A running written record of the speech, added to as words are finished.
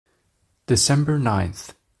December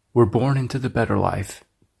 9th, were born into the better life.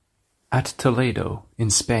 At Toledo, in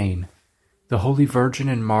Spain, the Holy Virgin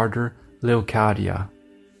and Martyr Leocadia.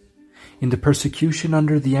 In the persecution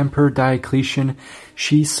under the Emperor Diocletian,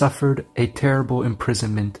 she suffered a terrible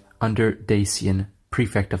imprisonment under Dacian,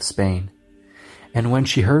 prefect of Spain. And when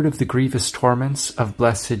she heard of the grievous torments of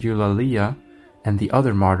Blessed Eulalia and the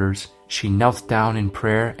other martyrs, she knelt down in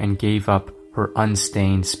prayer and gave up her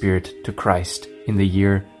unstained spirit to Christ in the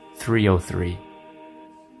year 303.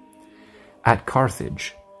 At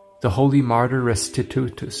Carthage, the holy martyr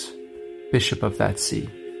Restitutus, bishop of that see,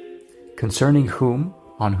 concerning whom,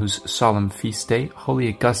 on whose solemn feast day, holy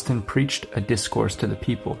Augustine preached a discourse to the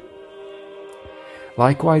people.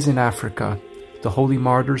 Likewise in Africa, the holy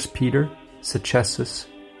martyrs Peter, Secessus,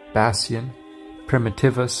 Bassian,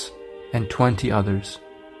 Primitivus, and 20 others.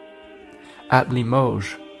 At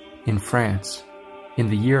Limoges, in France,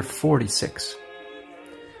 in the year 46,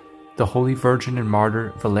 the Holy Virgin and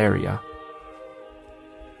Martyr Valeria.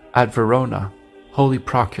 At Verona, Holy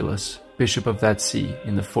Proculus, bishop of that see,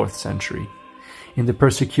 in the 4th century. In the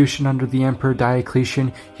persecution under the Emperor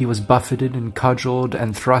Diocletian, he was buffeted and cudgeled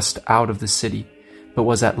and thrust out of the city, but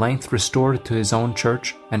was at length restored to his own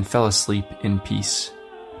church and fell asleep in peace.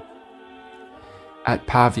 At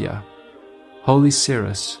Pavia, Holy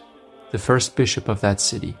Cyrus, the first bishop of that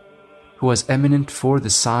city, who was eminent for the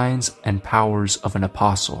signs and powers of an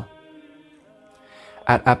apostle.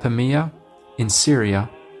 At Apamea, in Syria,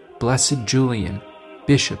 Blessed Julian,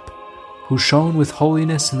 bishop, who shone with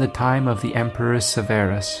holiness in the time of the Emperor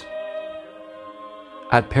Severus.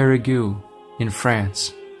 At Périgueux, in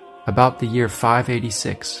France, about the year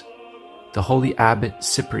 586, the holy abbot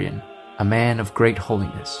Cyprian, a man of great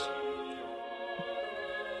holiness.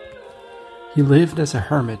 He lived as a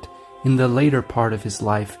hermit in the later part of his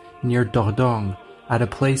life near Dordogne, at a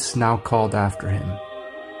place now called after him.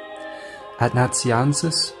 At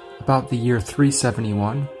Nazianzus, about the year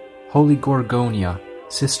 371, Holy Gorgonia,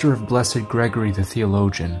 sister of Blessed Gregory the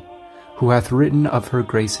Theologian, who hath written of her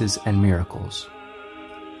graces and miracles.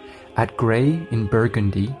 At Gray, in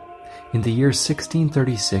Burgundy, in the year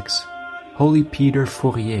 1636, Holy Peter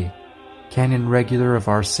Fourier, Canon Regular of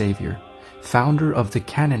our Saviour, founder of the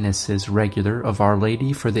Canonesses Regular of Our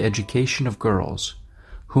Lady for the Education of Girls,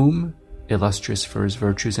 whom, illustrious for his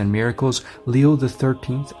virtues and miracles, Leo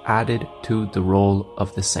XIII added to the roll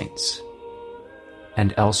of the saints.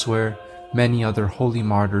 And elsewhere, many other holy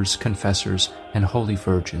martyrs, confessors, and holy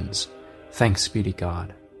virgins. Thanks be to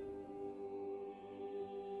God.